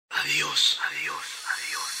Adiós, adiós,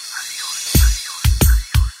 adiós, adiós, adiós,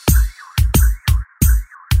 adiós.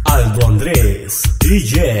 Aldo Andrés,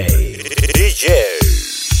 DJ.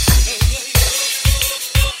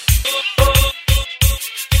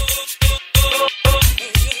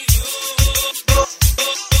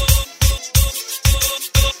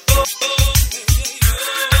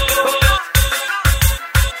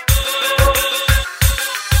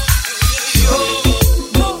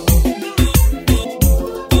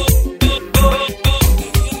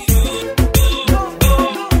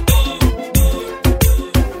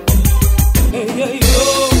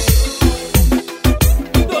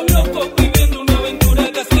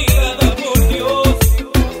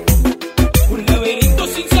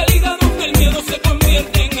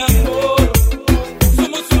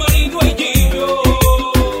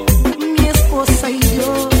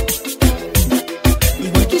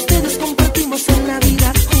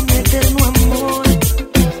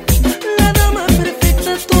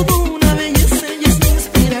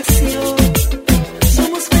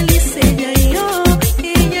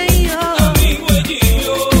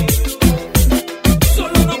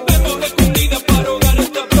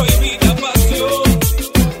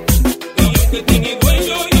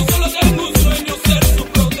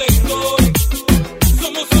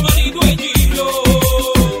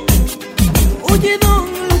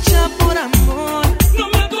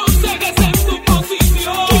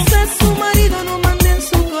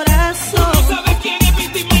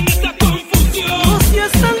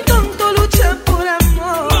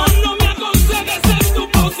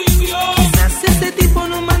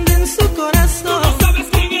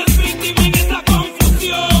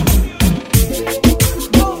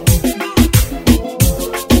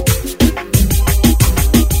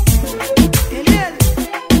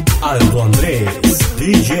 Aldo Andrés,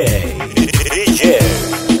 DJ.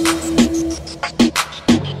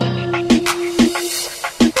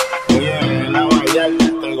 Oye, la Vallar,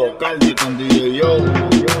 tengo Caldi con DJ Yo.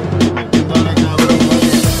 Dale cabrón,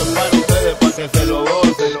 oye, esto es para ustedes, para que se lo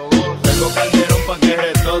gocen. Tengo calderón para que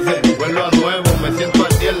retocen. Vuelvo a nuevo, me siento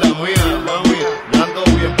así en la mía, mami. Ando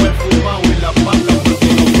bien perfumado y la paca por si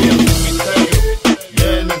no fían sin misterio.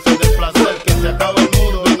 Llénense de placer, que se acaba el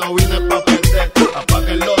mundo y no vine pa' perder.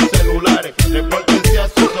 Apaguen los celulares, repórtense a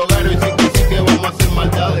sus hogares y sí que vamos a hacer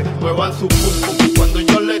maldades. Muevan su pum pum cuando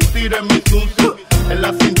yo les tire mi zum zum. En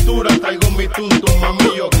la cintura traigo mi tuntum, mami,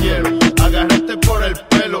 yo quiero agarrarte por el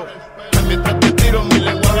pelo mientras te tiro mi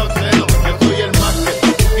lenguaje obsceno. Yo soy el más que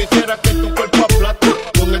quisiera que tu cuerpo aplaste.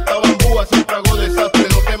 Con esta bambúa siempre hago desastre,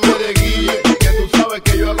 no te me desguille, que tú sabes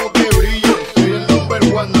que yo hago que brille. Soy el number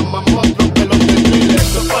one, nada más monstruo que los desfiles.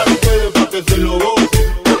 Esto es para ustedes, para que se lo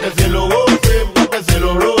gocen, para que se lo gocen, para que se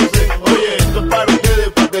lo rocen. Oye, esto es para ustedes,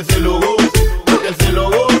 para que se lo gocen, para que se lo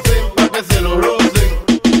gocen, para que se lo rocen.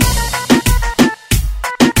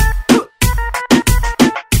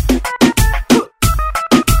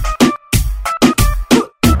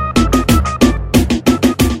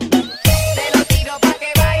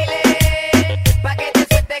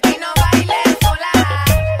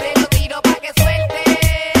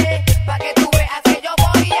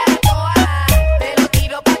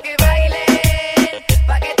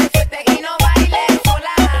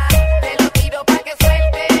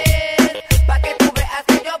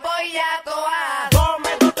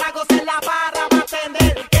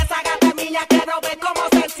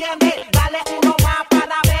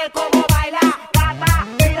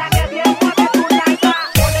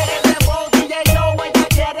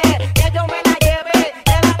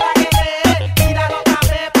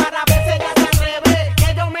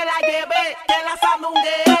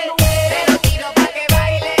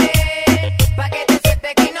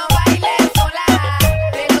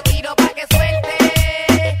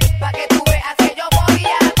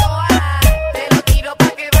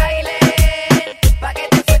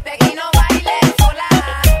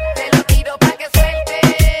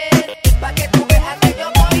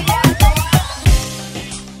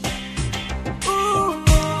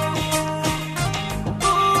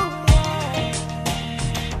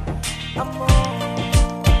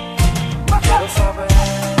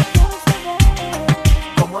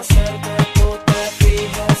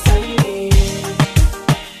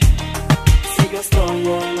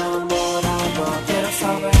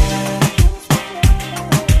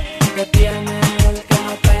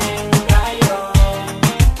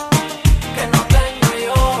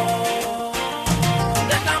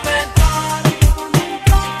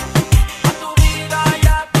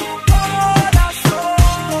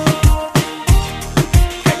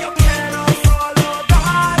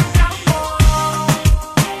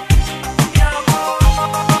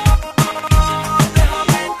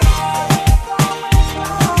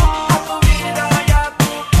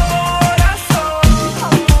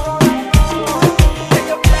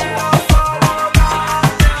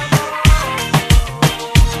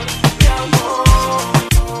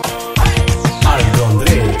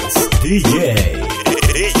 DJ.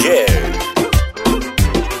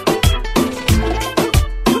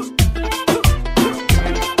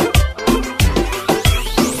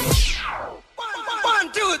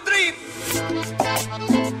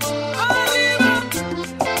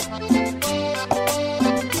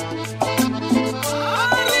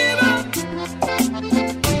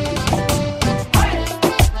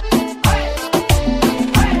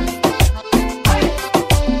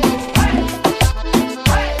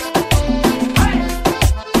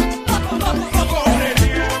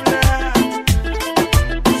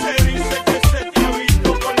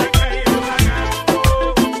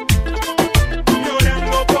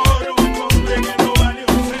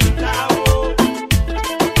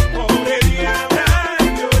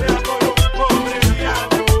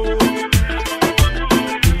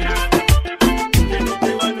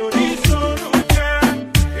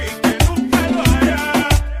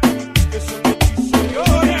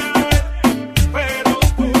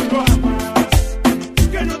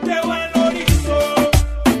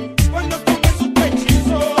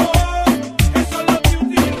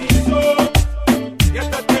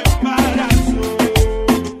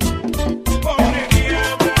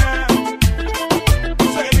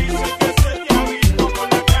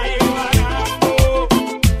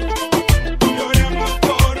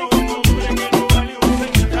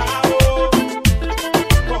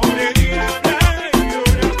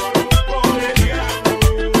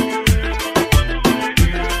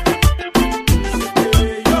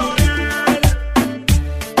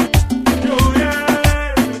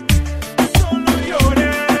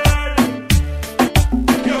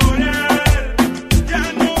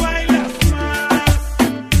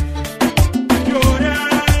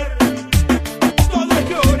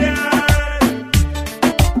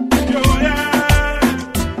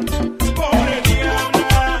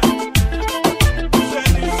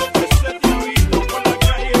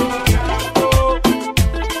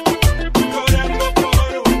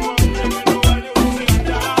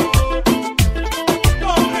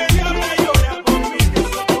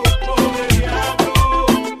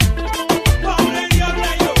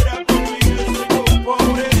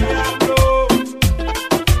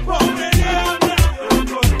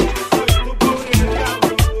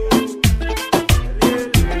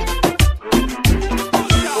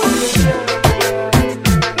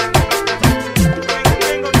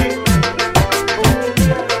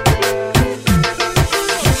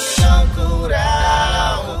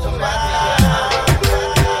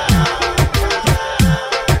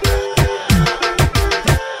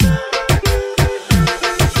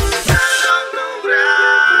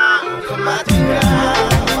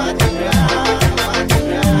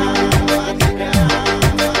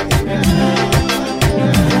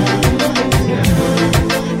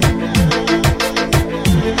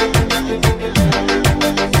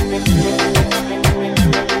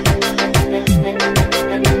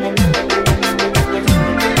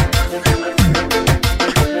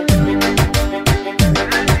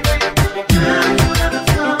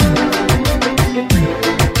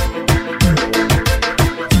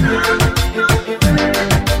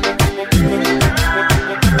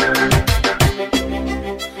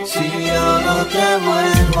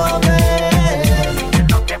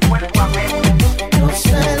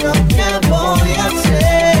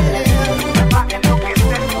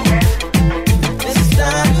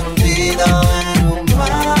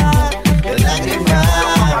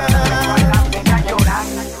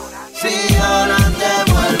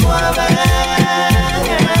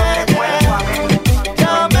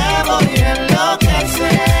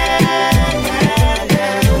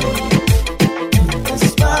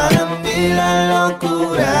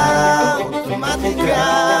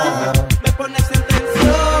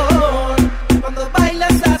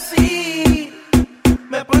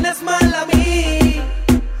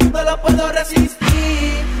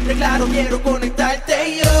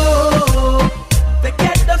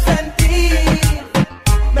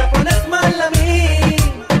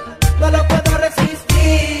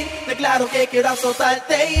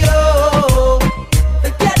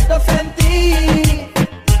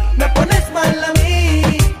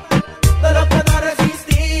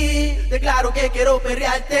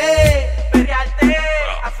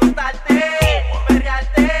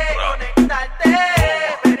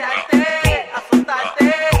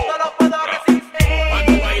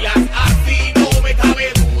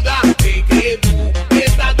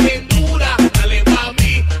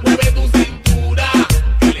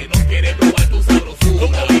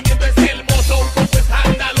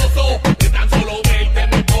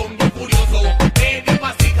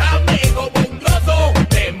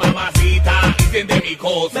 de mi corazón.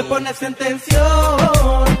 goce. Me pones en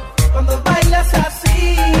tensión cuando bailas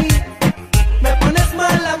así. Me pones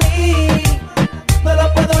mal a mí, no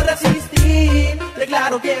lo puedo resistir. De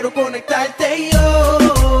claro quiero conectarte y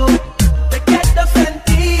yo te quiero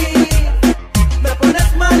sentir. Me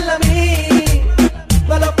pones mal a mí,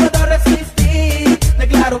 no lo puedo resistir. De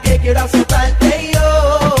claro que quiero azotarte y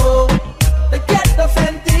yo te quiero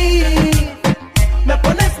sentir. Me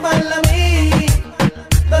pones mal a mí,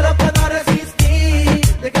 no lo puedo resistir.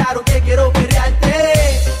 De claro que quiero perrearte,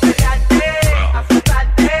 perrearte,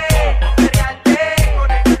 azotarte, perrearte,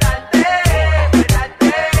 conectarte,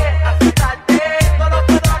 perrearte, azotarte, no lo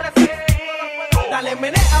puedo resistir. Dale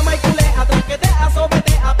menea, maiculea, tranquetea,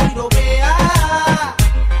 sobetea, pirovea,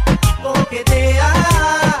 coquetea,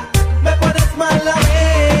 me pones mal a mí.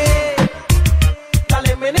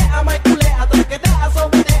 Dale menea, maiculea, tranquetea,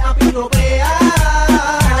 sobetea, pirovea.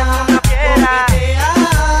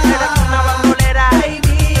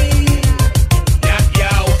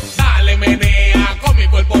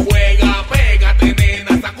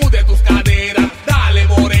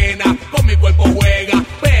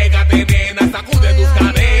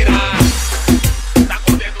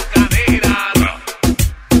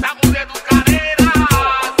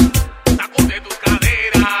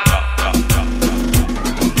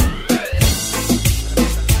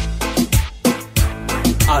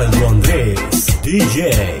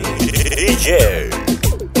 DJ.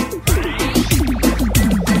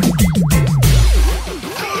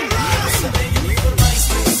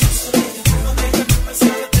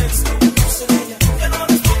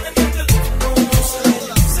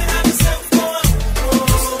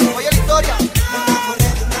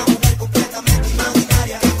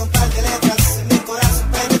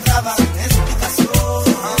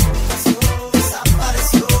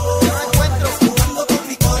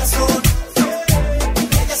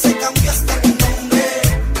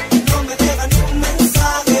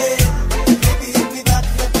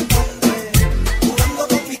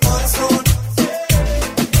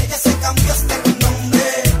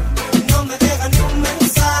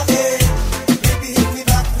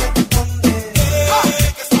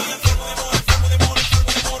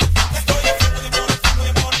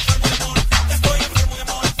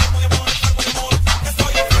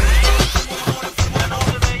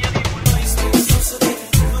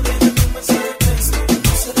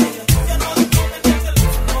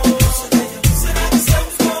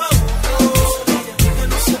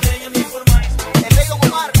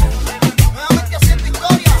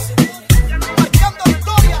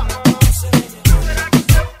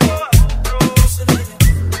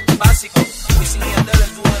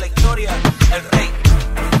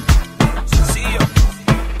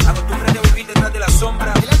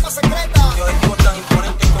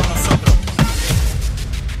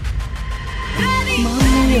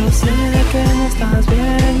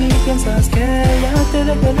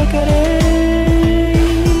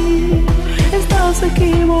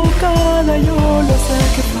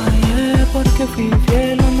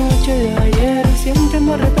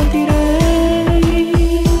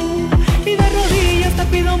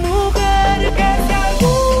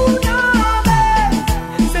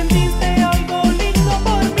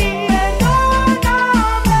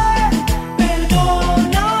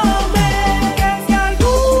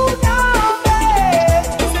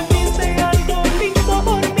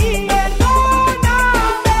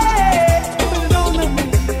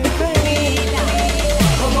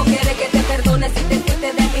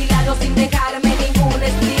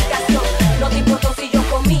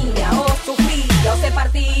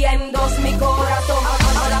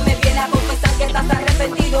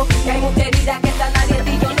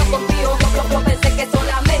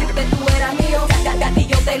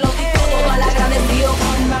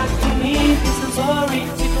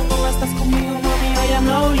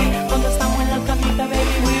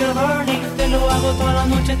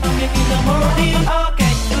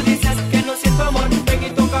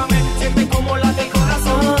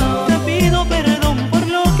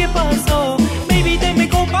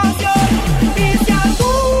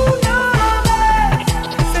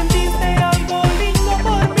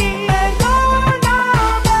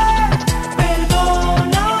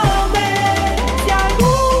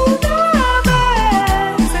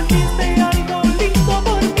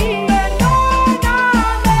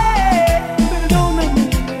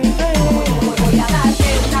 Voy a dar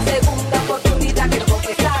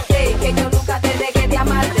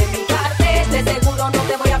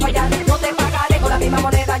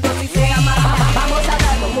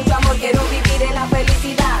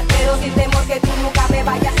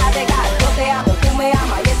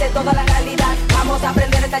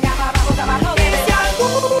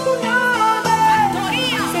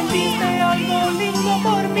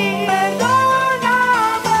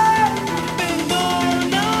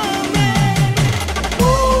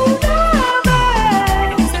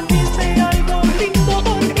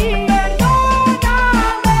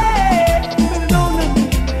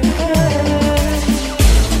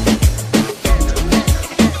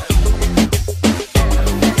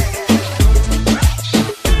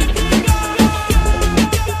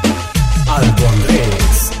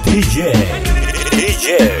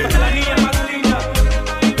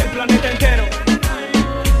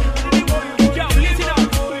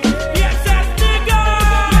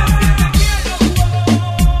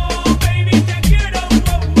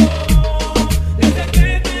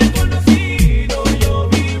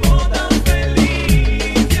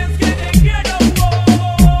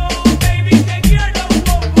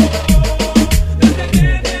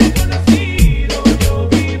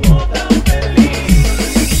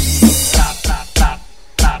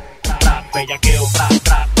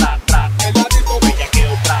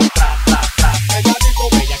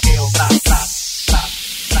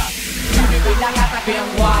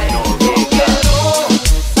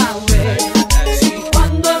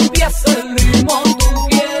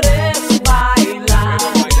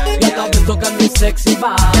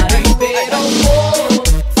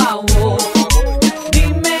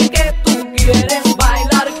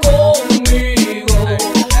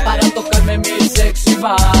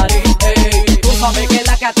body. Hey, tú sabes que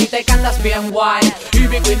la que a ti te cantas bien guay. Y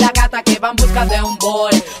Vico y la gata que van busca de un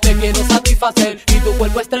boy. Te quiero satisfacer y tu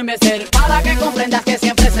cuerpo estremecer, para que comprendas que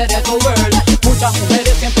siempre seré tu girl. Muchas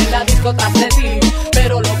mujeres siempre en la disco tras de ti,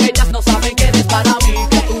 pero lo que ellas no saben que eres para mí.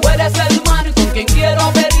 Que tú eres el man con quien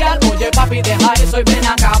quiero pelear. Oye papi, deja eso y ven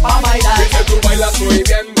acá pa' bailar. Dice tú bailas muy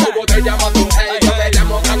bien, ¿cómo te llamas tú? Hey, yo te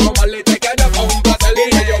llamo Carlos Marley y te quiero complacer. Y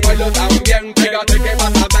que yo bailo tan bien, fíjate que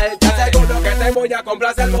vas a ver. Te aseguro que te voy a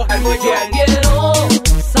complacer, mujer, muy bien. Quiero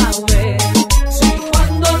saber si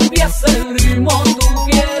cuando empiece el ritmo tú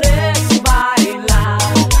quieres bailar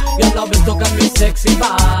y a la vez tocar mi sexy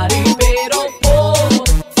body. Pero por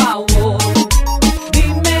favor,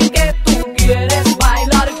 dime que tú quieres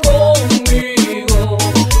bailar conmigo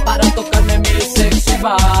para tocarme mi sexy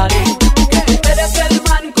body. Que tú eres el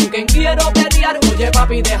man con quien quiero pelear. Oye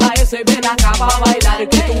papi, deja eso y ven acá pa' bailar.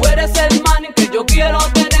 Que tú eres el man que yo quiero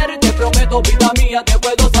tener. Te prometo, vida mía, te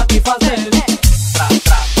puedo satisfacer. Tra,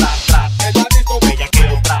 tra, tra, tra. En la disco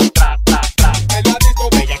bellaqueo, tra, tra, tra, tra. En la disco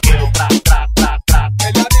bellaqueo, tra, tra, tra, tra.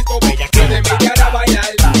 En la disco bellaqueo, de mi cara bailar.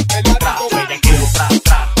 En la disco bellaqueo, tra,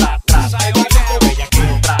 tra, tra, tra. En la disco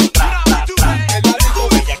bellaqueo, tra, tra, tra, tra. En la disco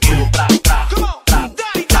bellaqueo, tra, tra, tra,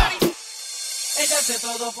 tra. Ella hace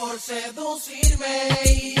todo por seducirme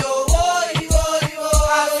y yo voy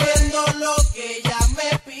haciendo lo que ella me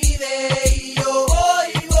pide. Y yo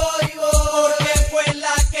voy porque fue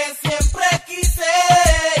la que siempre quise.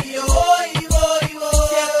 Y yo voy si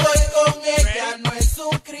estoy con ella no es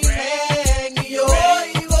un crimen. Y yo voy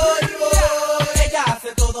ella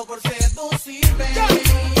hace todo por seducirme.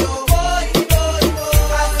 Y yo voy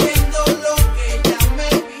haciendo lo que ella me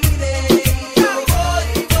pide. Y yo voy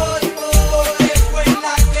porque fue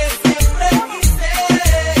la que siempre quise.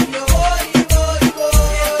 Y yo voy si estoy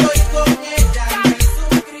con ella no es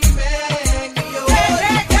un crimen. Y yo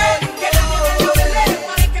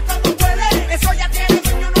eso ya tiene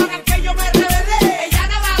sueño, no hagan que yo me revele. Ella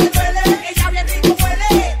nada le duele, ella bien rico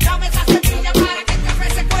huele. Dame esa semilla para que el café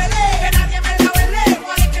se cuele. Que nadie me la vele,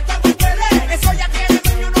 cuál es que todo huele. Eso ya tiene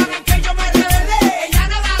sueño, no hagan que yo me revele. Ella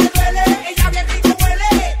nada le duele, ella bien rico huele.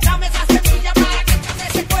 Dame esa semilla para que el café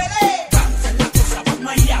se cuele. Vamos a hacer la cosa,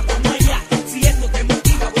 vamos allá, vamos allá. Si esto te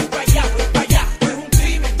motiva, voy para allá, voy para allá. No es un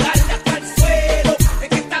crimen darle hasta el suelo. Es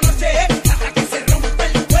que esta noche es hasta que se rompa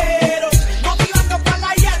el cuero. Motivando para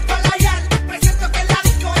allá, presiento que la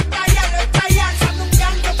disco estallar,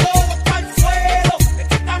 sandungueando todo para el suelo. Es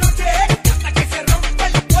que esta noche es hasta que se rompa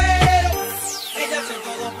el cuero. ella hace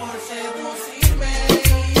todo por seducirme.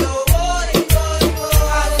 Y yo voy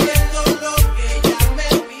haciendo lo que ella me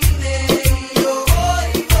pide. Y yo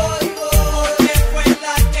voy porque fue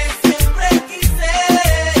la que siempre quise.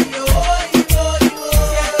 Y yo voy si estoy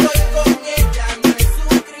con ella no es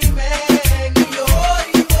un crimen. Y yo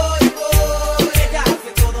voy ella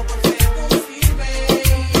hace todo por seducirme.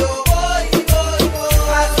 Y yo voy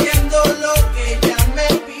haciendo lo que ella me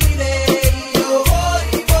pide. Y yo voy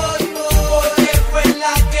porque fue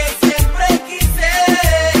la que siempre quise.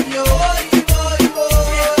 Y yo voy si estoy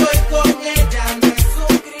con ella no es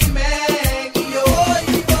un crimen. Y yo voy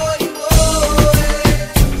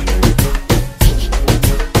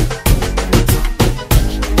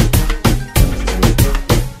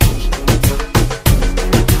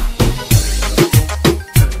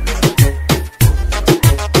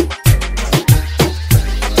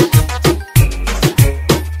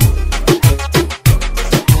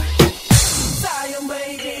Zion,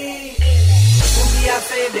 baby. Un día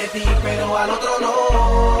sé de ti, pero al otro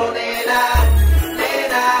no, nena,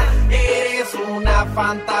 eres una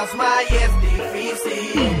fantasma y es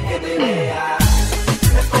difícil que te vea.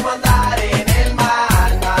 Es como andar en el mar,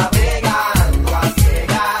 navegando a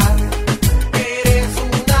ciegas. Eres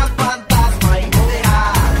una fantasma y no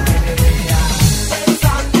dejas que me vea.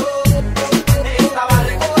 Pensando, estaba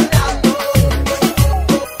recordando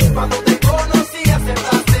cuando te conocí,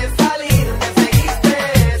 aceptaste salir, me seguiste,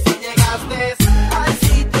 si llegaste al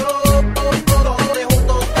sitio donde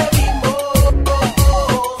juntos te vimos.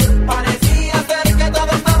 Parecía ser que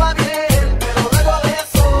todo estaba bien, pero luego de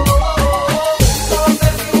eso no sé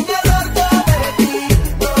si un error cometí.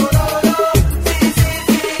 No, sí,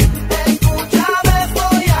 escúchame,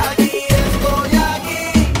 estoy aquí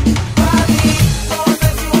para ti. No sé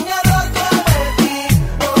si un error cometí.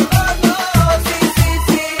 No, sí,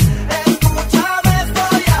 escúchame,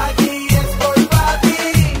 estoy aquí para ti.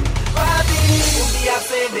 Un día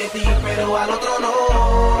sé de ti, pero al otro no,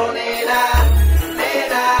 nena,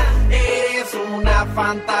 eres una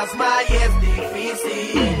fantasma y es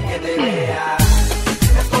difícil que te vea.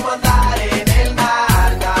 Es como andar en el mar,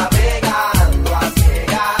 navegando a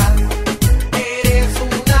ciegas. Eres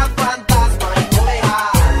una fantasma y no dejas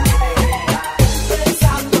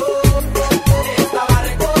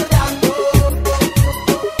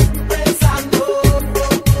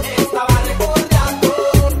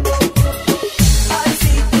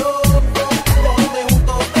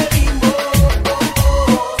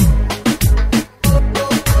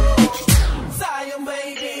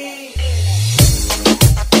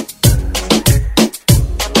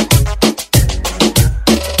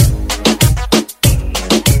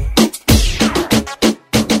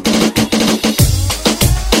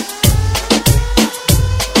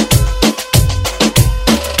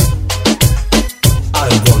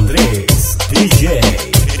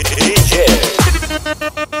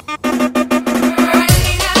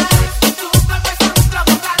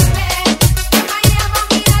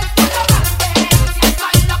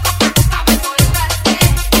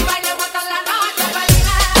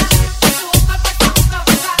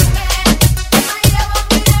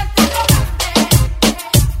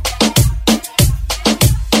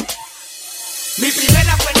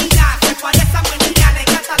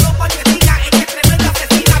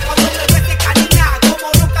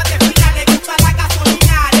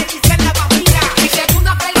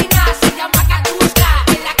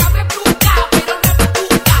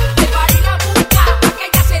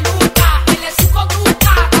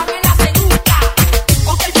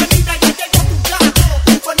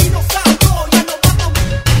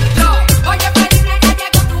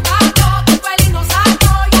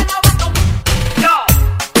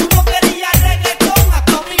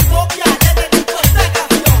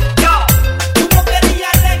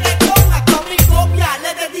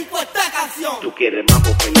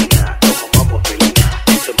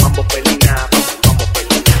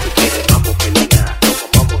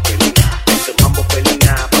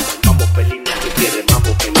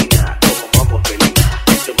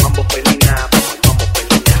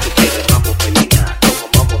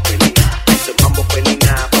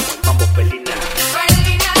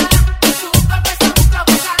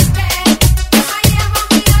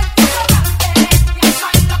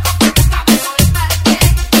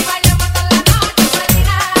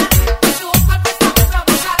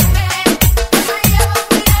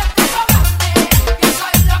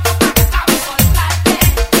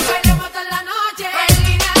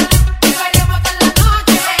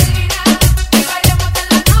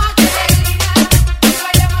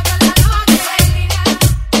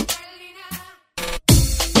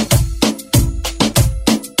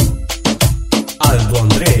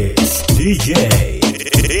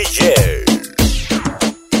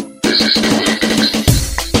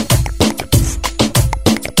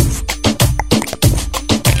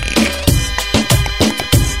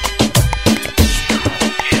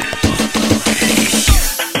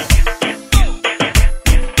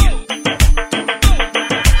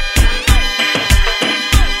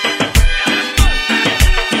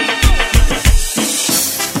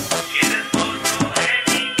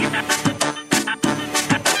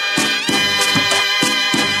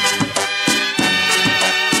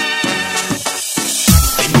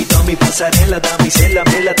pasarela, damisela,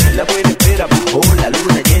 mela, te la buena espera bajo la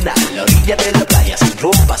luna llena, a la orilla de la playa, sin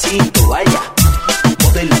ropa, sin toalla.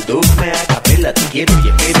 Modelándome a capela, te quiero y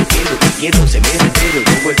espero, te quiero, se me entero.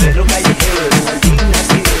 Yo fue el perro callejero, de Martín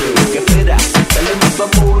nacido. ¿Qué espera? Dale más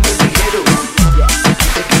vamos, ligero.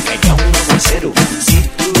 Antes que caiga un aguacero. Si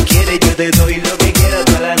tú quieres, yo te doy lo que quieras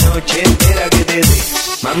toda la noche entera que te dé.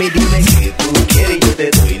 Mami, dime que tú quieres, yo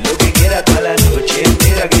te doy lo que quieras toda la noche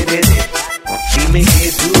entera que te dé. Dime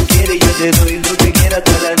que tú quieres, yo te doy lo que quieras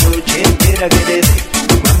toda la noche entera que te dé.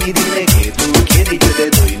 Mami, dime que tú quieres, yo te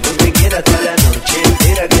doy lo que quieras toda la noche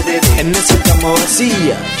entera que te dé. En esa cama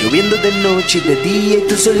vacía, lloviendo de noche y de día y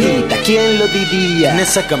tú solita, ¿quién lo diría? En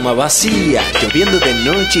esa cama vacía, lloviendo de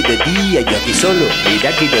noche y de día, yo aquí solo,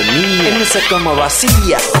 mira que ironía. En esa cama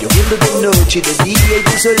vacía, lloviendo de noche y de día y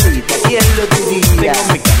tú solita, ¿quién lo diría?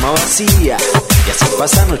 Tengo mi cama vacía, y así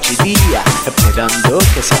pasa noche y día, esperando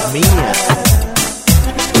que seas mía.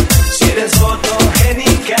 Si eres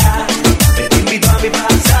fotogénica, te invito a mi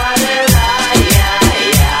pasarela,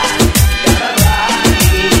 cada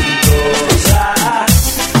cosa.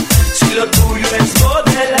 Si lo tuyo es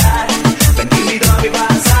modelar, te invito a mi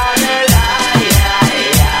pasarela,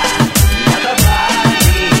 cada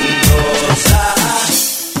cosa.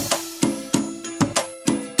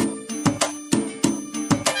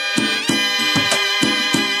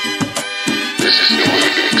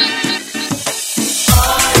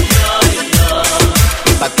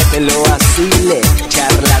 Pa' que te lo vacile,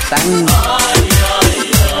 charlatán.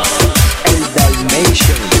 El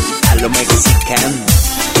Dalmatian, a lo mexicano.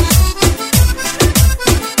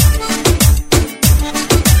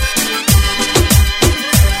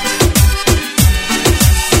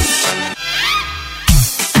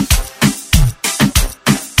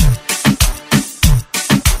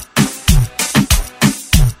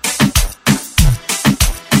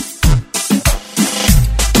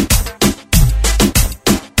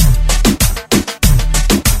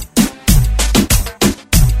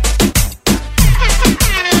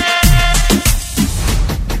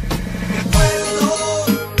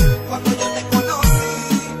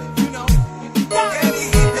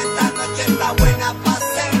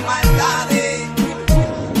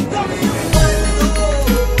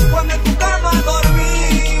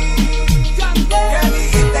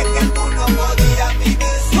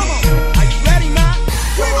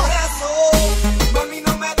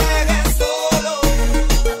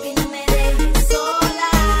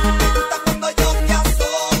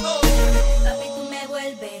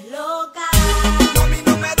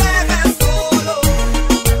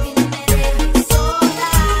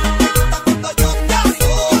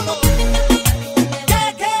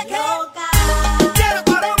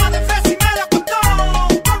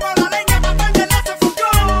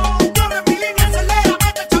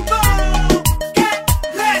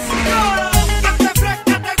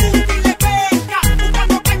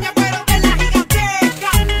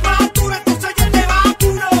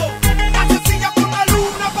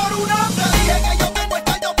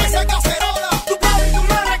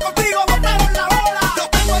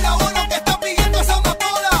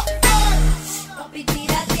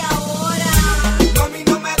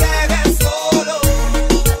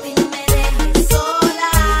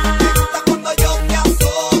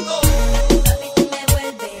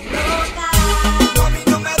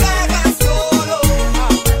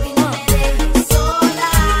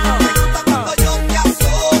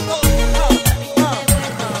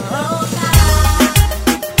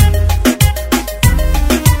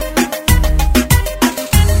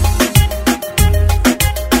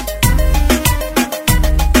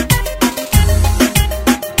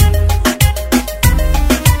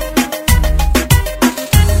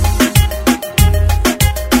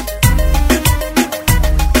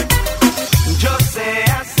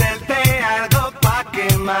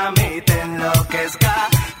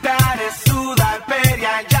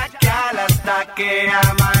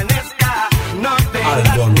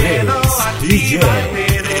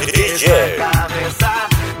 DJ.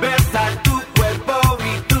 Besar tu cuerpo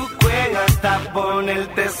y tu cuello hasta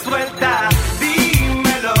ponerte suelta.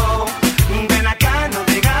 Dímelo, ven acá, no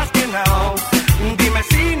digas que no. Dime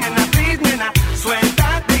si, nena, please, nena,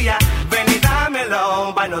 suéltate ya. Ven y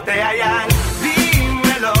dámelo, bailotea ya.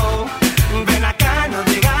 Dímelo, ven acá, no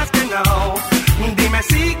digas que no. Dime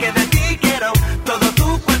si, que de ti quiero todo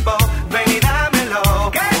tu cuerpo. Ven y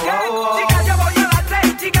dámelo. Chica, yo voy a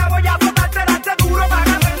darte, chica, voy a soltarte, darte duro.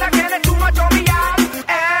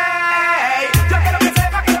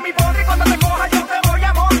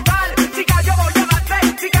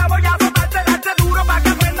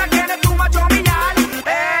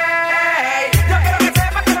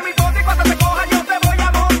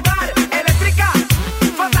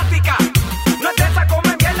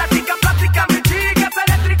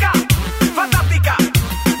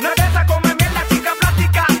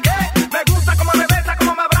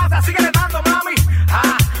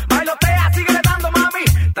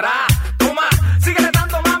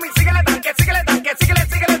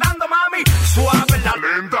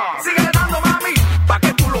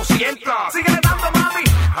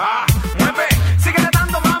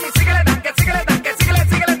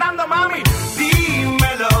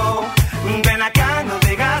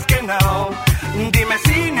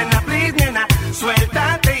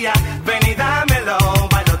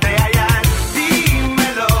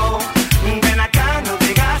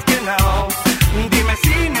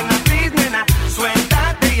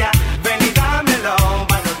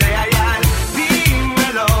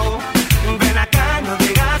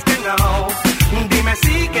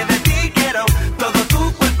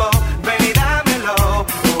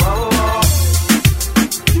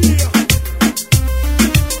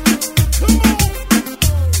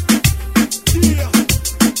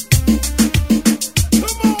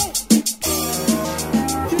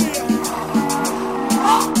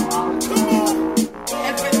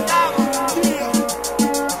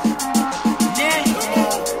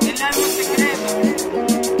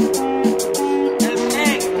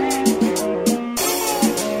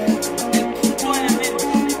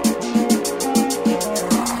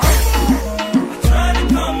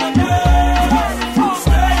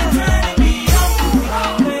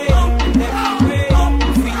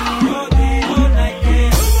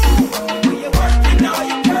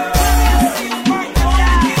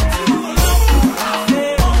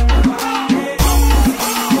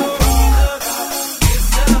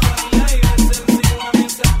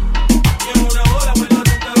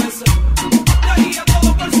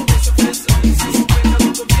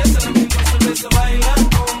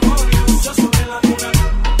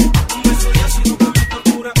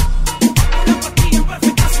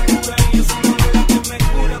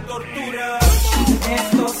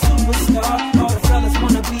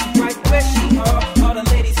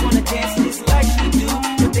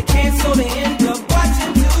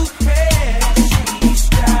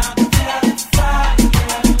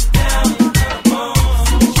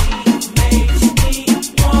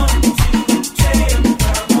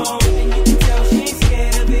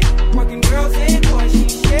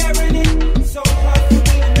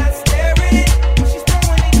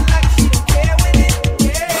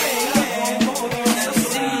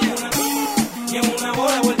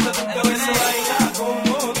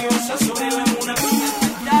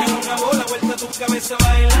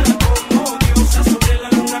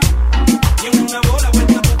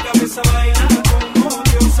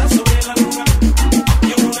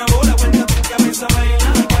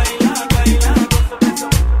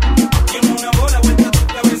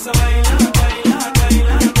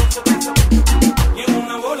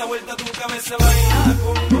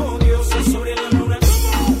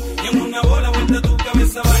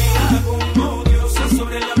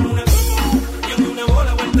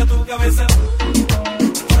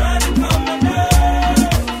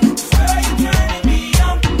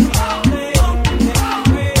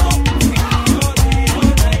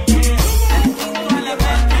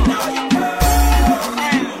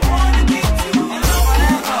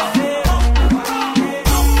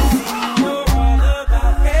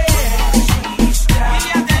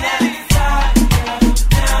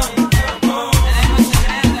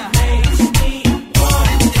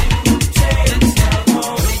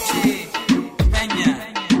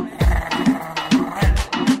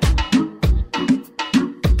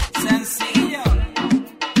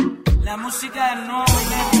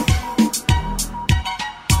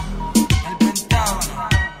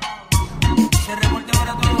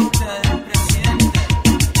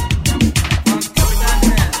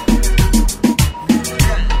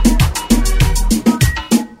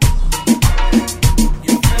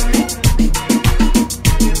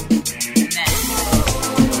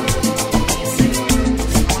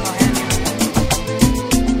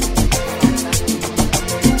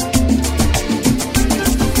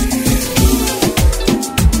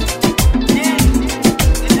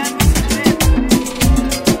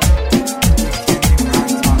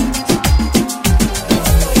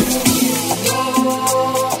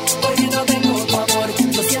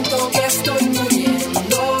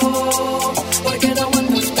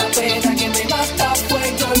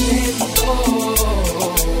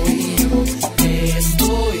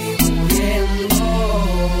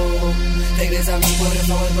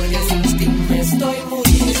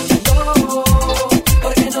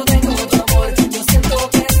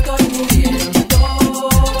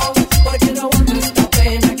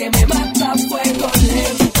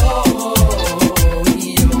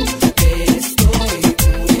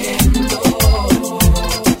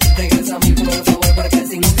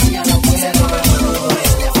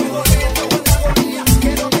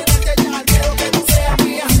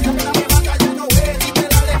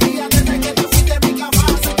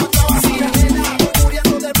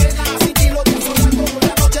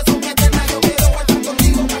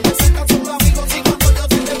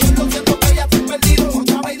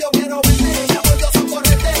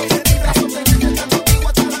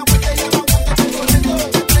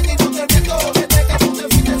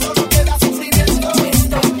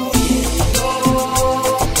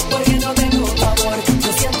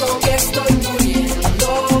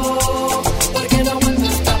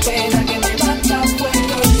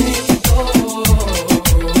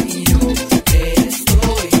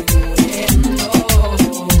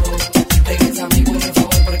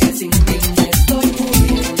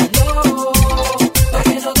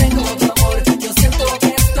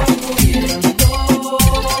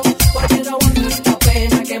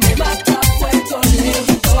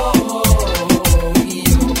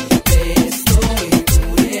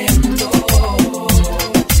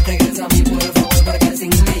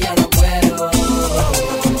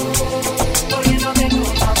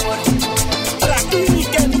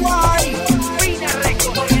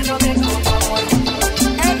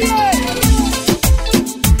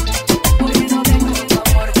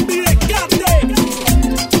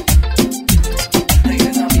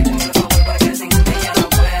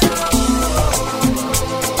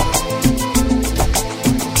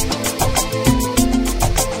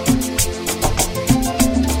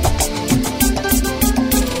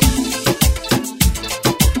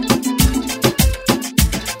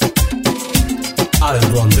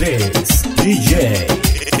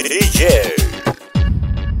 DJ.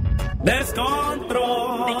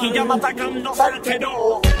 Descontrol, Nicky llama atacando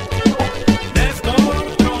saltero.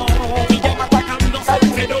 Descontrol, Nicky llama atacando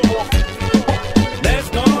saltero.